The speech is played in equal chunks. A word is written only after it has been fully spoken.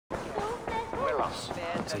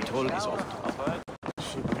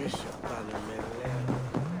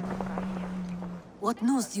What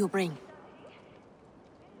news do you bring?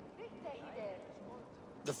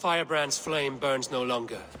 The firebrand's flame burns no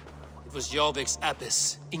longer. It was Jorvik's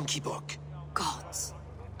abyss, Inkiborg. Gods,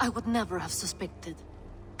 I would never have suspected.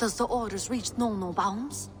 Does the orders reach no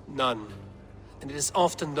bounds? None. And it is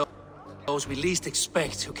often those we least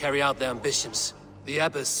expect who carry out their ambitions. The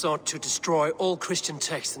abbess sought to destroy all Christian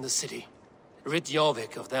texts in the city, rid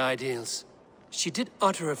Jorvik of their ideals. She did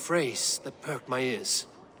utter a phrase that perked my ears.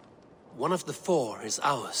 One of the 4 is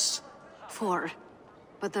ours. 4?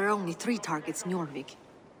 But there are only 3 targets in Jorvik.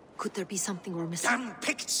 Could there be something we're missing? Damn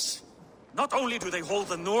Picts! Not only do they hold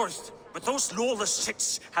the north, but those lawless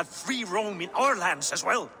shits have free roam in our lands as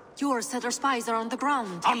well. Yours said our spies are on the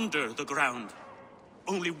ground. Under the ground.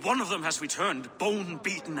 Only one of them has returned,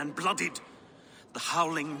 bone-beaten and bloodied. The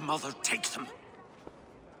Howling Mother take them.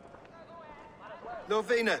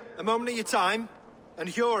 Lovina, a moment of your time. And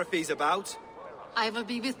Hjor if he's about. I will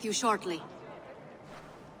be with you shortly.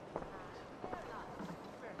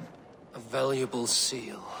 A valuable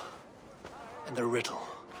seal. And a riddle.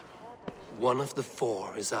 One of the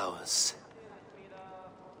 4 is ours.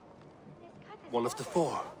 One of the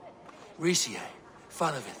 4. Risie,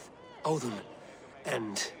 Falavith, Odin,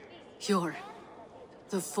 and... Hjor.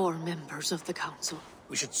 The 4 members of the council.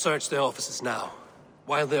 We should search their offices now,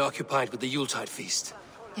 while they're occupied with the Yuletide feast.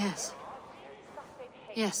 Yes.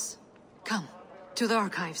 Yes. Come, to the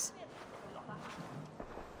archives.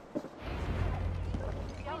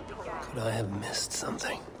 Could I have missed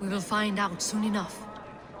something? We will find out soon enough.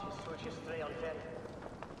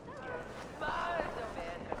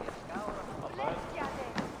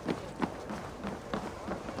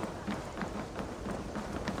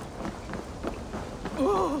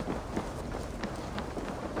 Oh!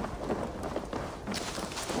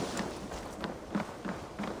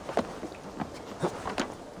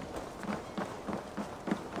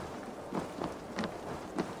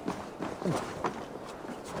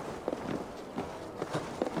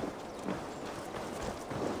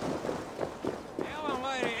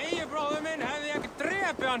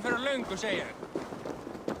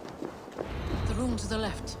 The room to the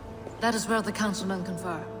left. That is where the councilmen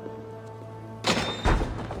confer.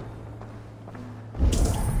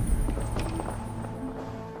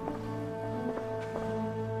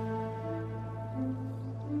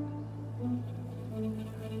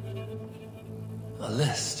 A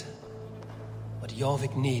list. What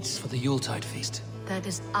Jorvik needs for the Yuletide feast. That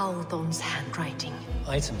is Audon's handwriting.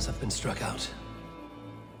 Items have been struck out.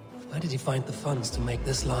 Where did he find the funds to make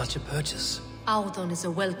this larger purchase? Audon is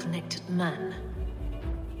a well-connected man.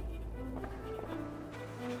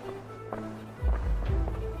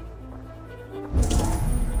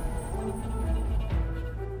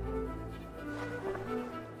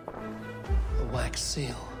 A wax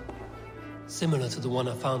seal. Similar to the one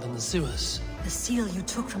I found in the sewers. The seal you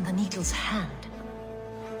took from the Needle's hand.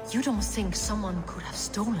 You don't think someone could have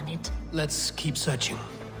stolen it? Let's keep searching.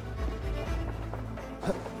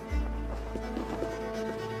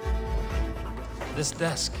 This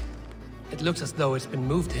desk. It looks as though it's been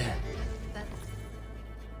moved here.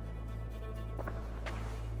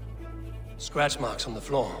 Scratch marks on the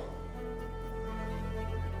floor.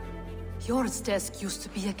 Yours desk used to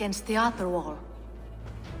be against the other wall.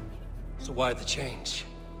 So why the change?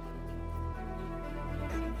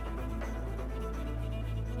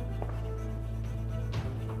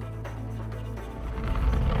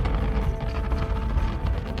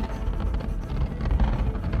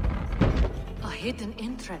 Hidden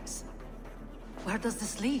entrance. Where does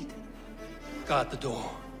this lead? Guard the door.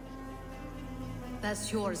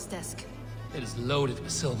 That's yours desk. It is loaded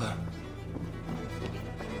with silver.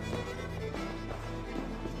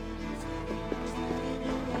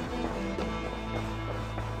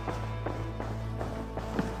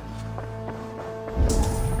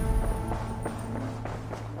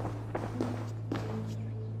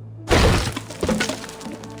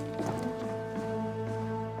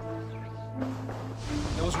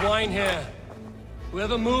 Wine here.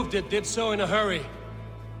 Whoever moved it did so in a hurry.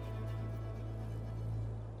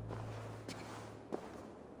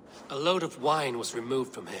 A load of wine was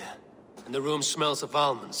removed from here, and the room smells of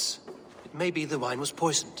almonds. It may be the wine was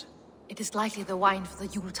poisoned. It is likely the wine for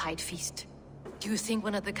the Yuletide feast. Do you think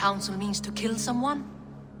one of the council means to kill someone?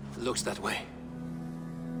 It looks that way.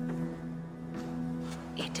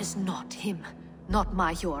 It is not him, not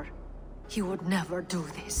Major. He would never do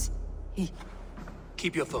this. He...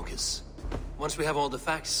 Keep your focus. Once we have all the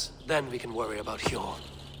facts, then we can worry about Hjor.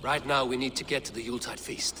 Right now, we need to get to the Yuletide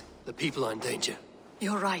feast. The people are in danger.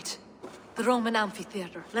 You're right. The Roman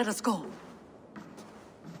amphitheater. Let us go.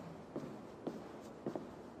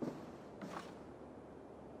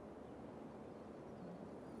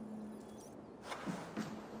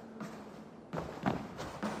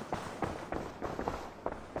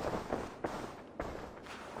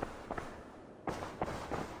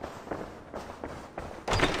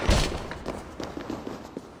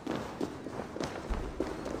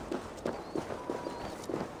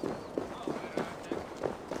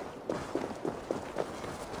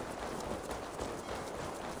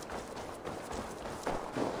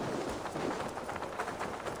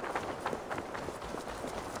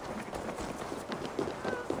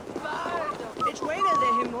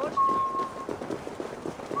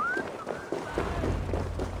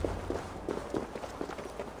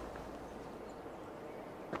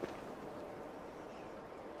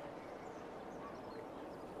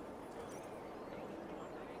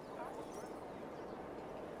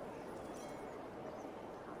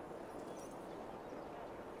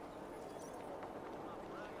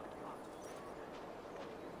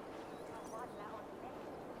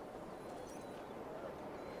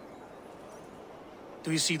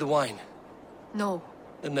 Do you see the wine? No.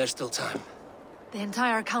 Then there's still time. The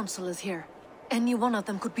entire council is here. Any one of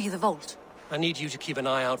them could be the vault. I need you to keep an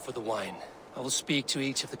eye out for the wine. I will speak to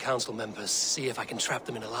each of the council members, see if I can trap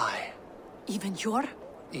them in a lie. Even Hjor?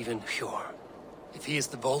 Even Hjor. If he is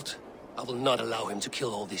the vault, I will not allow him to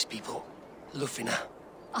kill all these people. Lufina.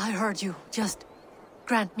 I heard you. Just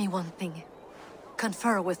grant me one thing.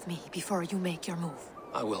 Confer with me before you make your move.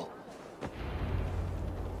 I will.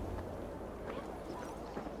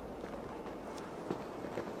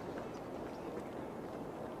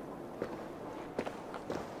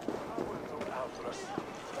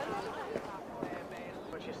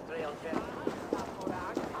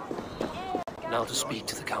 Now to speak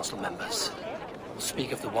to the council members. We'll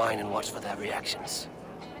speak of the wine and watch for their reactions.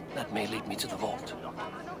 That may lead me to the vault.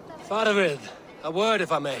 Fathervid, a word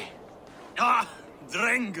if I may. Ah,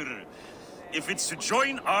 Drengr. If it's to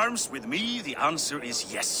join arms with me, the answer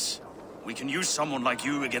is yes. We can use someone like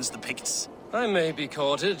you against the Picts. I may be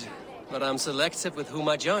courted, but I'm selective with whom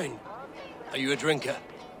I join. Are you a drinker?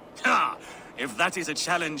 Ha! If that is a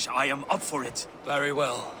challenge, I am up for it. Very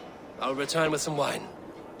well. I'll return with some wine.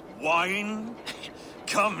 Wine?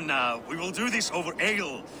 Come now, we will do this over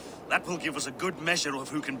ale. That will give us a good measure of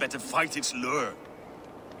who can better fight its lure.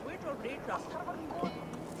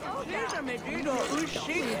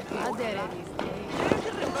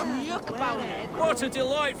 What a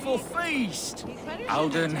delightful feast!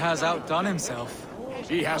 Alden has outdone himself.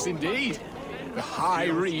 He has indeed. The High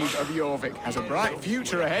Reeve of Jorvik has a bright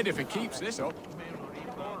future ahead if he keeps this up.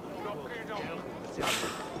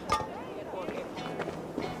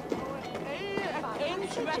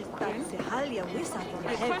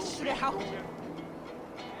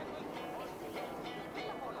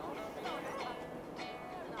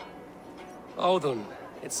 Audun,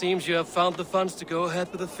 it seems you have found the funds to go ahead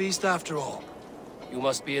with the feast after all. You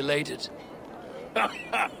must be elated.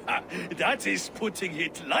 That is putting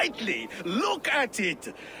it lightly. Look at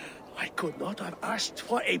it. I could not have asked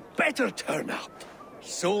for a better turnout.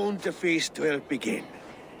 Soon the feast will begin,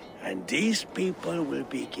 and these people will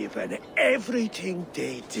be given everything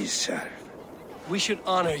they deserve. We should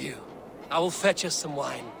honor you. I will fetch us some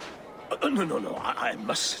wine. No, I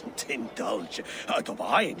mustn't indulge. The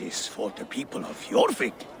wine is for the people of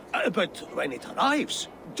Jorvik. But when it arrives,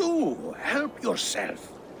 do help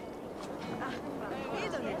yourself.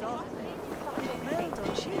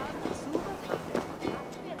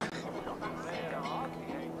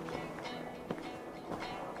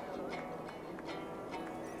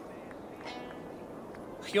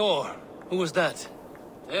 Hjor, who was that?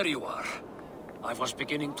 There you are. I was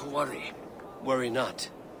beginning to worry. Worry not.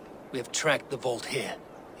 We have tracked the vault here.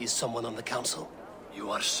 He's someone on the council. You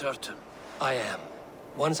are certain? I am.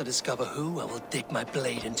 Once I discover who, I will dig my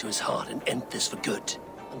blade into his heart and end this for good.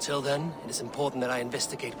 Until then, it is important that I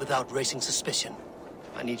investigate without raising suspicion.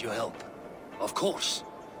 I need your help. Of course.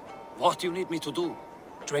 What do you need me to do?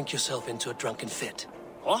 Drink yourself into a drunken fit.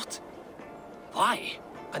 What? Why?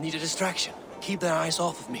 I need a distraction. Keep their eyes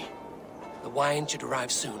off of me. The wine should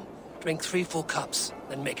arrive soon. Drink 3 full cups,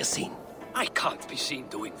 then make a scene. I can't be seen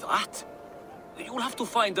doing that. You'll have to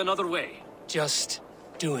find another way. Just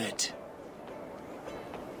do it.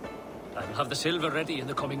 I'll have the silver ready in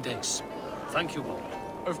the coming days. Thank you all.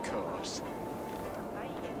 Of course.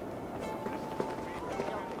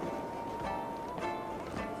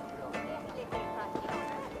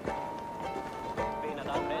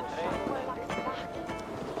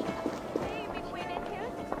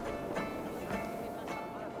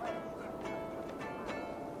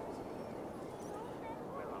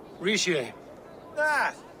 Rishi,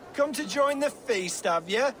 Ah, come to join the feast, have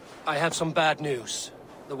you? I have some bad news.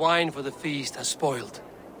 The wine for the feast has spoiled.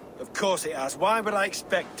 Of course it has. Why would I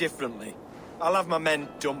expect differently? I'll have my men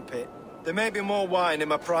dump it. There may be more wine in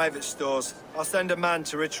my private stores. I'll send a man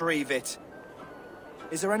to retrieve it.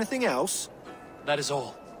 Is there anything else? That is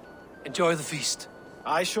all. Enjoy the feast.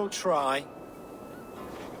 I shall try.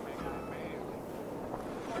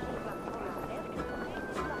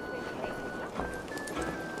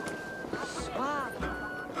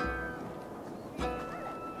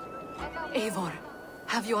 Eivor,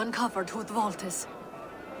 have you uncovered who the vault is?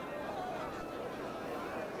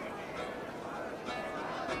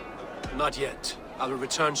 Not yet. I will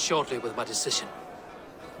return shortly with my decision.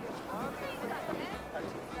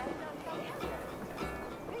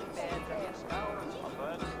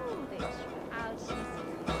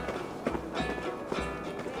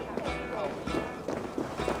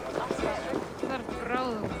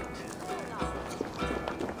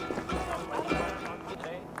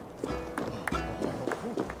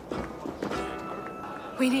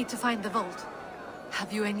 We need to find the vault.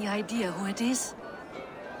 Have you any idea who it is?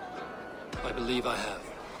 believe I have.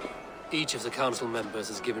 Each of the council members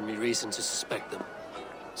has given me reason to suspect them.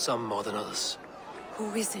 Some more than others.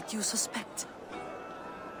 Who is it you suspect?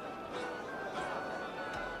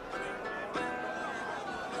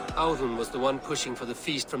 Audun was the one pushing for the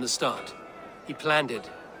feast from the start. He planned it,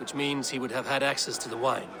 which means he would have had access to the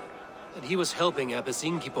wine. And he was helping Abbess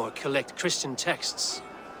Eivor collect Christian texts.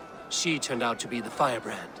 She turned out to be the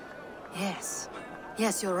firebrand. Yes.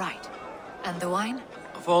 Yes, you're right. And the wine?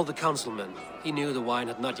 Of all the councilmen, he knew the wine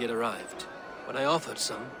had not yet arrived. When I offered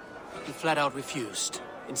some, he flat out refused,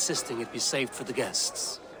 insisting it be saved for the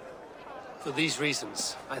guests. For these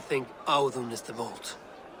reasons, I think Audun is the vault.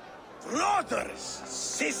 Brothers,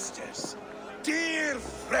 sisters, dear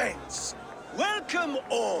friends, welcome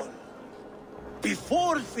all.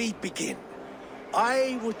 Before we begin,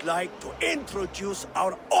 I would like to introduce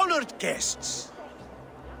our honored guests.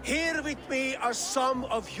 Here with me are some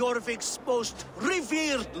of Jorvik's most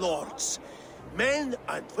revered lords. Men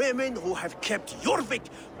and women who have kept Jorvik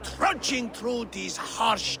trudging through these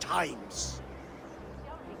harsh times.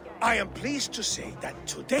 I am pleased to say that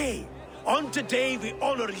today, on the day we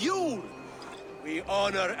honor you, we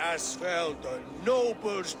honor as well the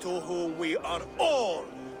nobles to whom we are all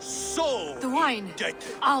so The wine!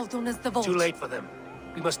 indebted. Audun is the vault. Too late for them.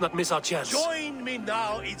 We must not miss our chance. Join me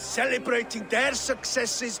now in celebrating their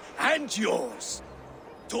successes and yours.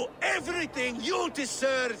 To everything you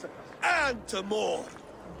deserve and more.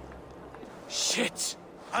 Shit!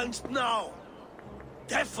 And now,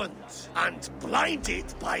 deafened and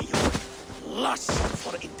blinded by your lust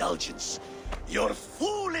for indulgence, your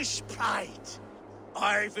foolish pride,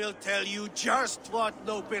 I will tell you just what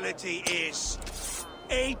nobility is.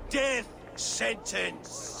 A death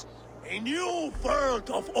sentence. A new world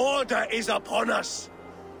of order is upon us.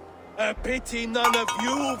 A pity none of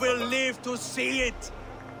you will live to see it.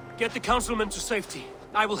 Get the councilmen to safety.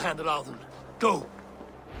 I will handle Audun. Go!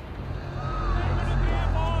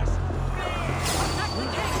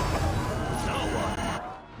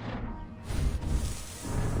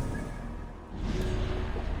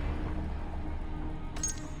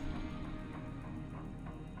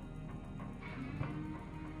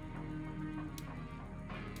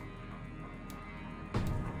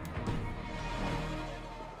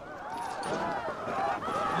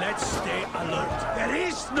 Let's stay alert. There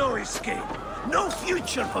is no escape. No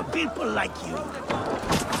future for people like you.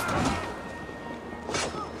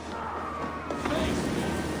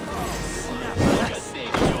 Just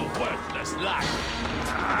think you're worthless life.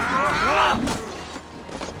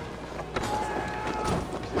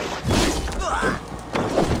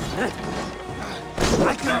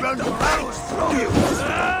 I can run arrows through you.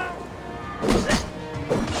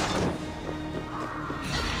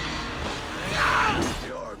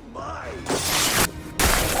 You're mine.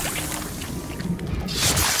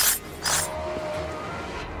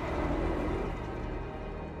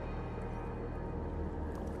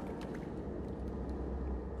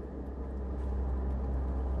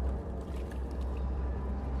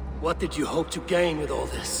 What did you hope to gain with all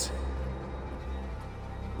this?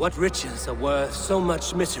 What riches are worth so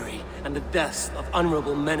much misery and the deaths of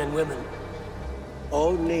honorable men and women?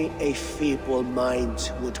 Only a feeble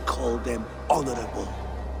mind would call them honorable.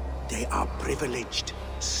 They are privileged,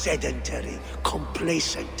 sedentary,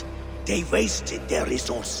 complacent. They wasted their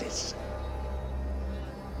resources.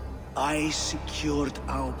 I secured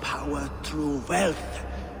our power through wealth.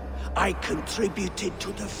 I contributed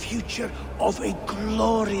to the future of a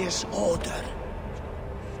glorious order.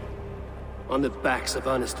 On the backs of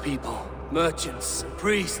honest people, merchants,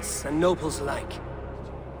 priests, and nobles alike.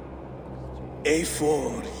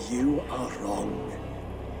 Eivor, you are wrong.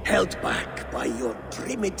 Held back by your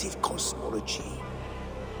primitive cosmology.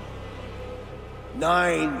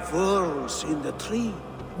 9 worlds in the tree?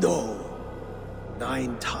 No.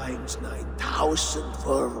 9 times 9,000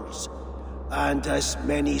 worlds. And as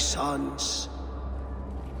many suns.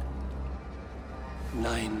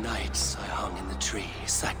 9 nights I hung in the tree,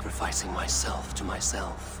 sacrificing myself to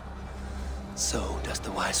myself. So does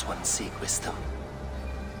the Wise One seek wisdom.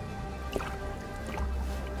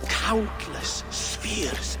 Countless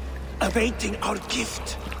spheres awaiting our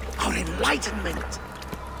gift, our enlightenment.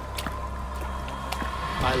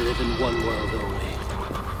 I live in one world only.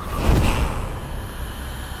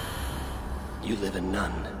 You live in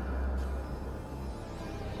none.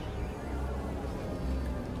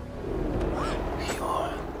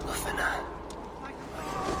 Eivor, Lufina.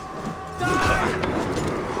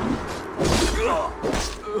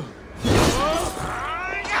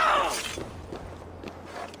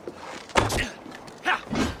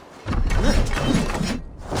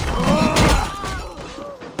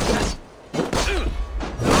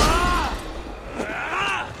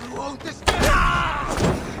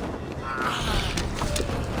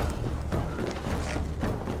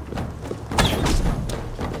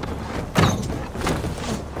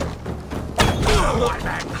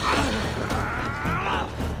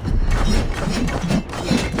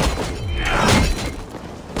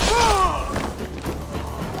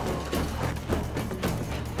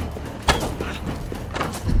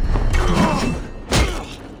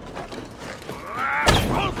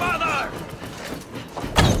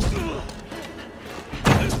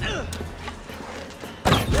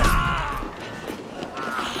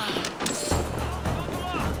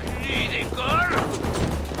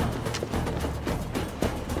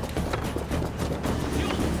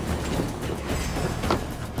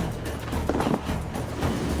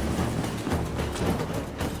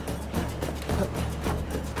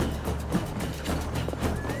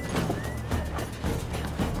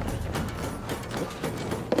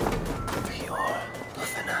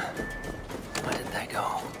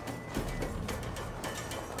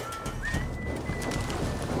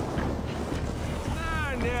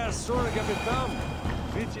 sorga betam.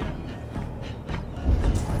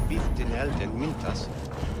 Bitten elden mintas.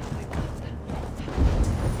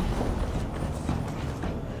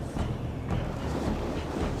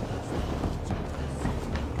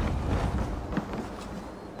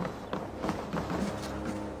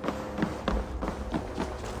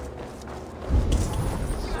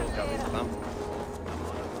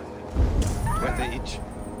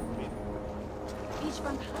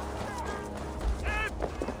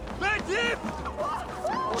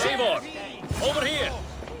 Eivor, over here!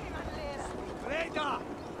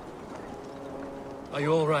 Are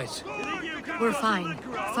you all right? We're fine.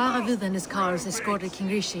 Faravid and his cars escorted King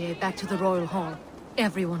Rishi back to the Royal Hall.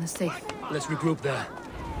 Everyone is safe. Let's regroup there.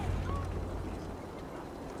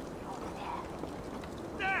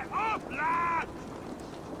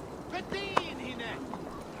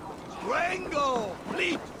 Rango!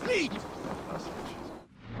 Fleet! Fleet!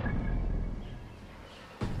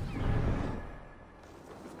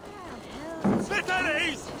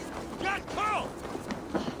 Citizens! Get caught!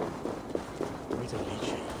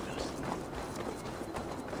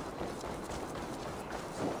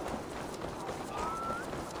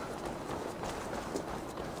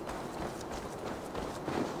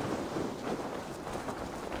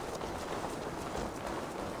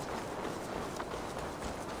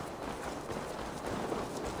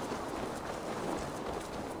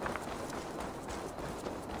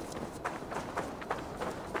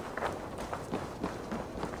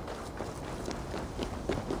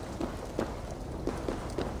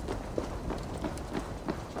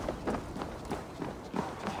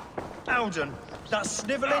 Alden, that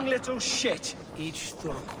snivelling little shit.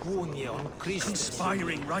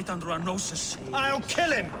 Conspiring right under our noses. I'll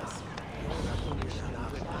kill him!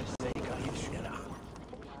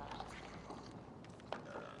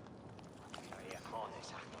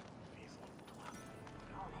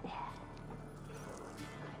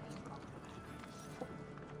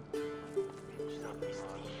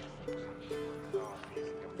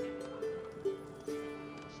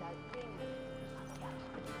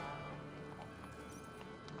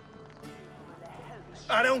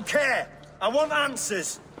 I don't care! I want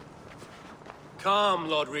answers! Calm,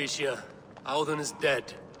 Lord Rishia. Audun is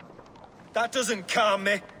dead. That doesn't calm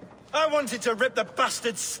me. I wanted to rip the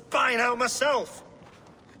bastard's spine out myself.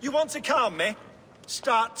 You want to calm me?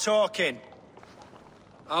 Start talking.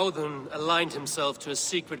 Audun aligned himself to a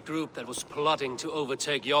secret group that was plotting to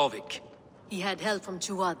overtake Jorvik. He had help from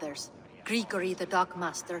two others. Grigory the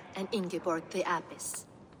Dockmaster and Ingeborg the Abbess.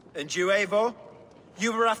 And you, Eivor?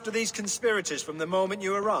 You were after these conspirators from the moment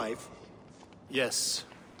you arrived? Yes,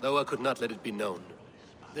 though I could not let it be known.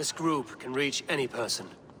 This group can reach any person,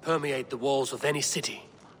 permeate the walls of any city.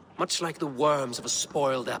 Much like the worms of a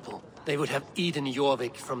spoiled apple, they would have eaten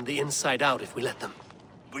Jorvik from the inside out if we let them.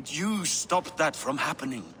 But you stopped that from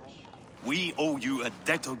happening. We owe you a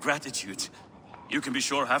debt of gratitude. You can be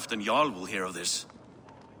sure Halfdan Jarl will hear of this.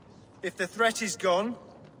 If the threat is gone,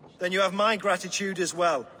 then you have my gratitude as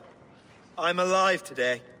well. I'm alive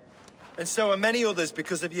today, and so are many others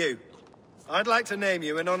because of you. I'd like to name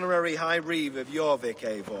you an honorary High Reeve of Jorvik,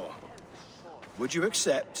 Eivor. Would you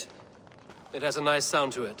accept? It has a nice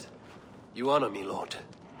sound to it. You honor me, Lord.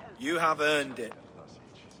 You have earned it.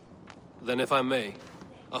 Then if I may,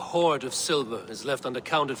 a hoard of silver is left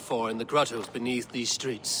unaccounted for in the grottos beneath these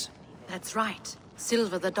streets. That's right.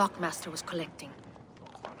 Silver the Dockmaster was collecting.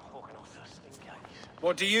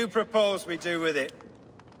 What do you propose we do with it?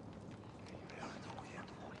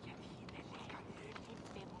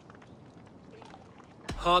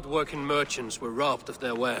 Hard-working merchants were robbed of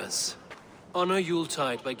their wares. Honor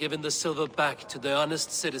Yuletide by giving the silver back to the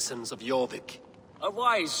honest citizens of Jorvik. A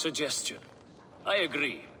wise suggestion. I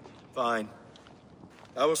agree. Fine.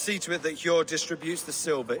 I will see to it that Hjord distributes the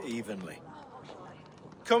silver evenly.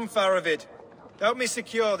 Come, Faravid. Help me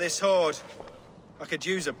secure this hoard. I could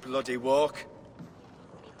use a bloody walk.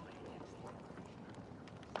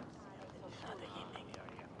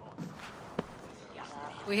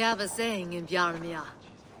 We have a saying in Bjarmia.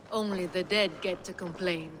 Only the dead get to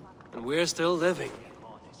complain. And we're still living.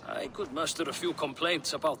 I could muster a few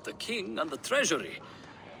complaints about the king and the treasury,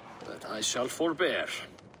 but I shall forbear.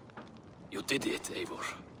 You did it, Eivor.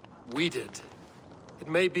 We did. It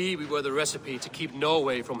may be we were the recipe to keep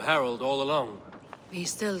Norway from Harald all along. We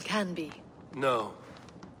still can be. No.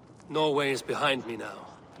 Norway is behind me now,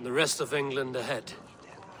 and the rest of England ahead.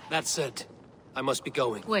 That said, I must be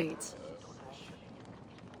going. Wait.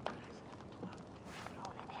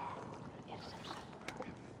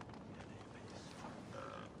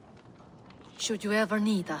 Should you ever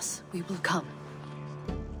need us, we will come.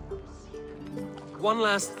 One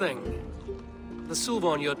last thing. The silver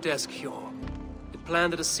on your desk, Eivor. It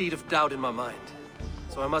planted a seed of doubt in my mind.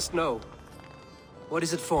 So I must know. What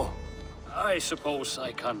is it for? I suppose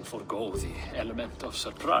I can forego the element of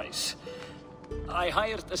surprise. I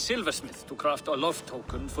hired a silversmith to craft a love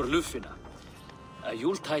token for Lufina. A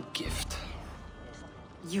Yuletide gift.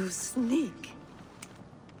 You sneak.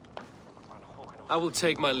 I will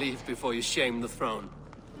take my leave before you shame the throne.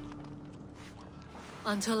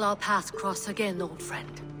 Until our paths cross again, old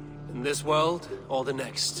friend. In this world, or the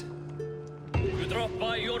next. You drop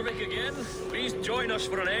by Jorvik again? Please join us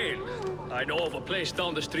for an ale. I know of a place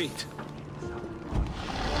down the street.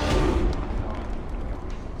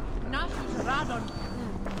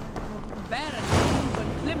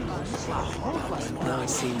 Now it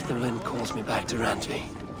seems the wind calls me back to Randvi.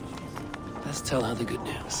 Let's tell her the good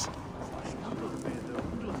news.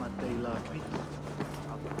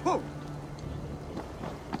 Whoa!